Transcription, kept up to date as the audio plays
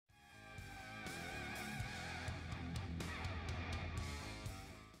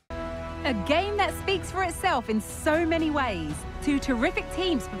A game that speaks for itself in so many ways. Two terrific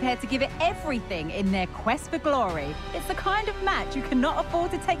teams prepared to give it everything in their quest for glory. It's the kind of match you cannot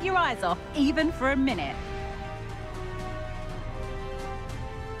afford to take your eyes off, even for a minute.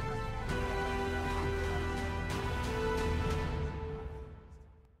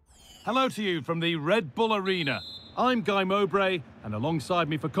 Hello to you from the Red Bull Arena. I'm Guy Mowbray, and alongside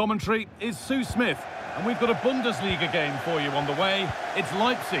me for commentary is Sue Smith. And we've got a Bundesliga game for you on the way. It's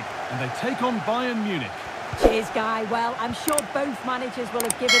Leipzig, and they take on Bayern Munich. Cheers, Guy. Well, I'm sure both managers will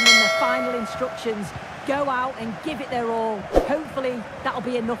have given them the final instructions. Go out and give it their all. Hopefully, that'll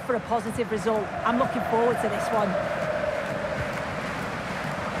be enough for a positive result. I'm looking forward to this one.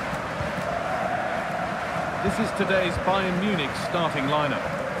 This is today's Bayern Munich starting lineup.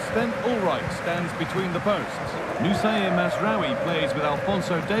 Sven Ulreich stands between the posts. Nusayr Mazraoui plays with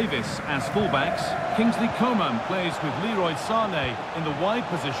Alphonso Davies as fullbacks. Kingsley Coman plays with Leroy Sané in the wide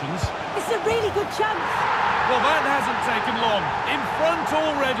positions. This is a really good chance. Well, that hasn't taken long. In front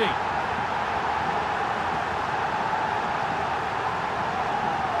already.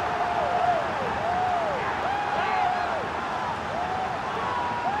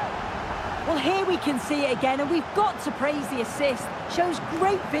 Well, here we can see it again, and we've got to praise the assist. Shows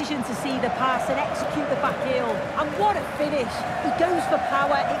great vision to see the pass and execute the back heel. And what a finish. He goes for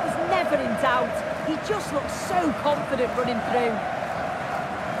power. It was never in doubt. He just looks so confident running through.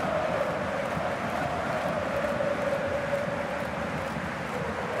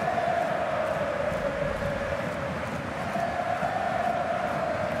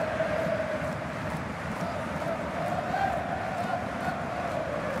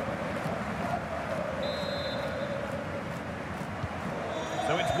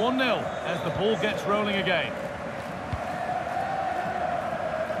 So it's 1-0 as the ball gets rolling again.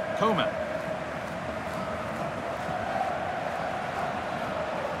 Coman.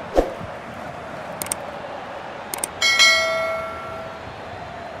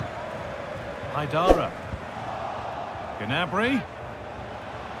 Haidara. Gnabry.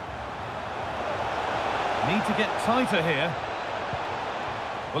 Need to get tighter here.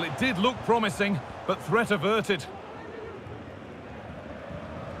 Well, it did look promising, but threat averted.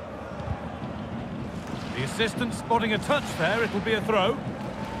 The assistant spotting a touch there, it'll be a throw.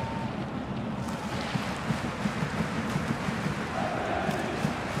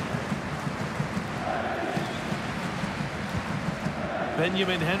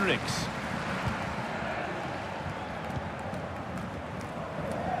 Benjamin Henrichs.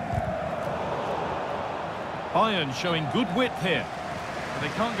 Bayern showing good width here. But they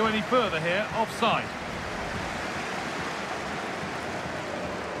can't go any further here, offside.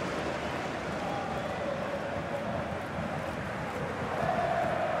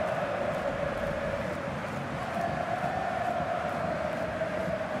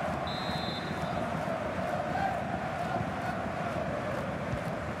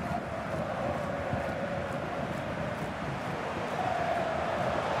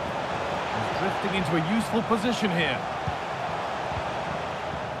 Drifting into a useful position here.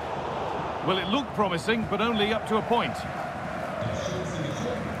 Well, it looked promising, but only up to a point.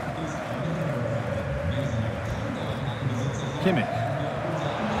 Kimmich.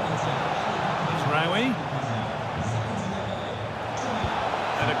 Mazraoui.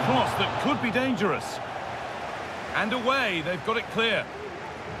 And a cross that could be dangerous. And away, they've got it clear.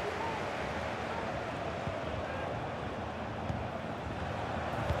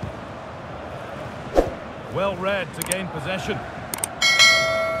 Well read to gain possession.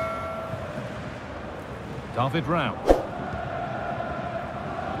 David Rao.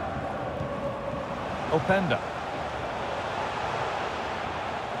 Openda.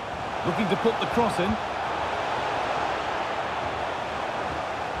 Looking to put the cross in.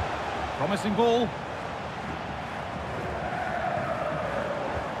 Promising ball.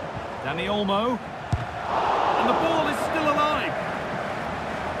 Dani Olmo. And the ball is still alive.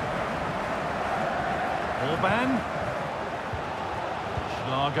 Orban.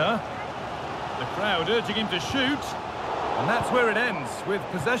 Schlager. The crowd urging him to shoot. And that's where it ends, with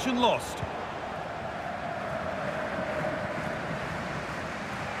possession lost.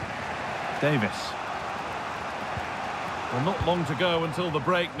 Davis. Well, not long to go until the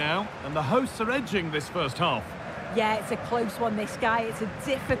break now, and the hosts are edging this first half. Yeah, it's a close one, this guy. It's a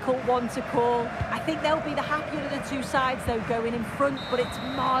difficult one to call. I think they'll be the happier of the two sides, though, going in front, but it's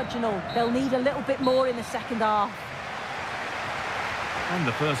marginal. They'll need a little bit more in the second half. And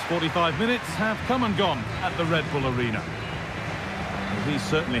the first 45 minutes have come and gone at the Red Bull Arena. Well, he's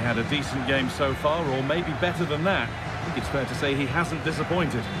certainly had a decent game so far, or maybe better than that. I think it's fair to say he hasn't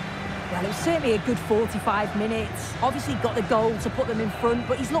disappointed. Well, it was certainly a good 45 minutes. Obviously got the goal to put them in front,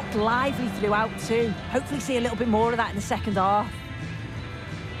 but he's looked lively throughout too. Hopefully see a little bit more of that in the second half.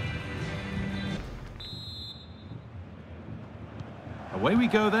 Away we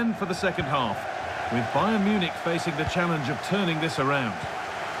go then for the second half, with Bayern Munich facing the challenge of turning this around.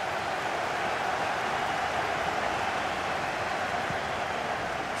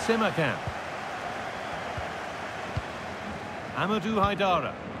 Simakan. Amadou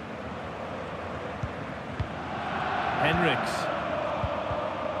Haidara. Henriks.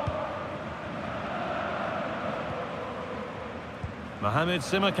 Mohamed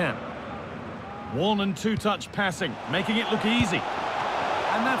Simakan. One and two touch passing, making it look easy.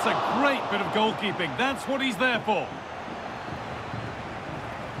 And that's a great bit of goalkeeping. That's what he's there for.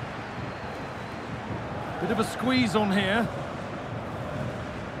 Bit of a squeeze on here.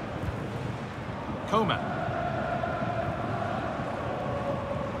 Coman.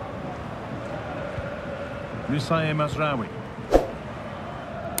 Leipzig Mazraoui.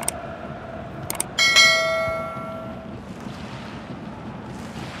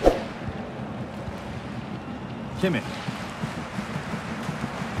 Kimmich.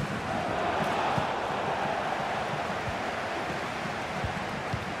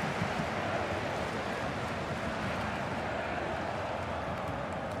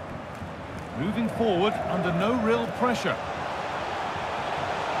 Moving forward under no real pressure.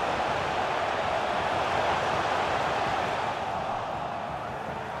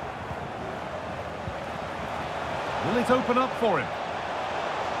 Will it open up for him?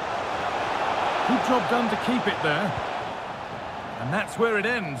 Good job done to keep it there. And that's where it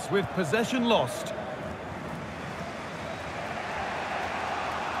ends, with possession lost.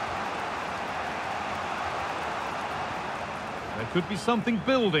 There could be something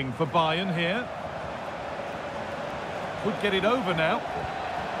building for Bayern here. Could get it over now.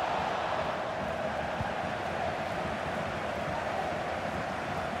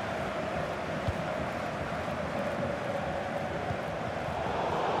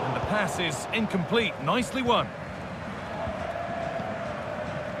 And the pass is incomplete. Nicely won.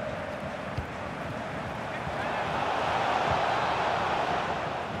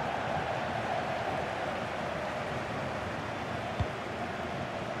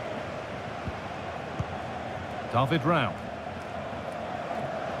 David Rao.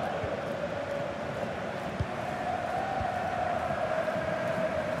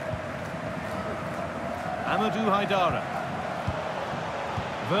 Amadou Haidara.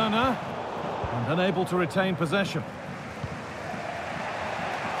 Werner, and unable to retain possession.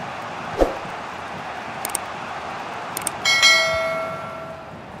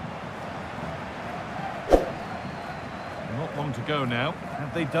 Not long to go now.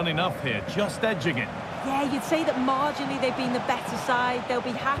 Have they done enough here? Just edging it. Yeah, you'd say that marginally they've been the better side. They'll be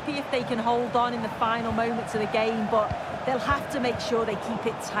happy if they can hold on in the final moments of the game, but they'll have to make sure they keep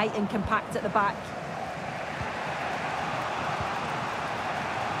it tight and compact at the back.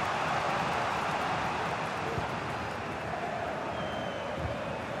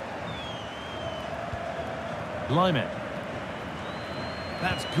 Leimer.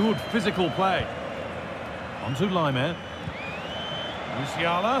 That's good physical play. Onto Leimer.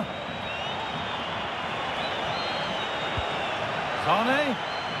 Musiala. Sane.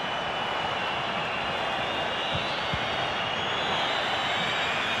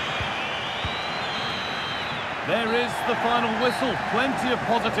 There is the final whistle. Plenty of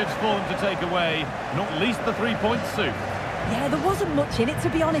positives for them to take away, not least the 3-point soup. Yeah, there wasn't much in it, to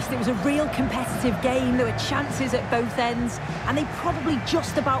be honest. It was a real competitive game. There were chances at both ends, and they probably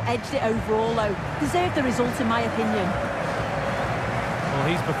just about edged it overall, though. Deserved the result, in my opinion. Well,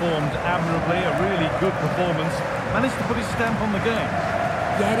 he's performed admirably, a really good performance. Managed to put his stamp on the game.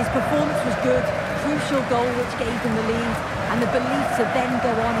 Yeah, his performance was good. Crucial goal which gave them the lead, and the belief to then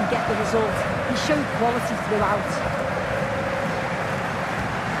go on and get the result. He showed quality throughout.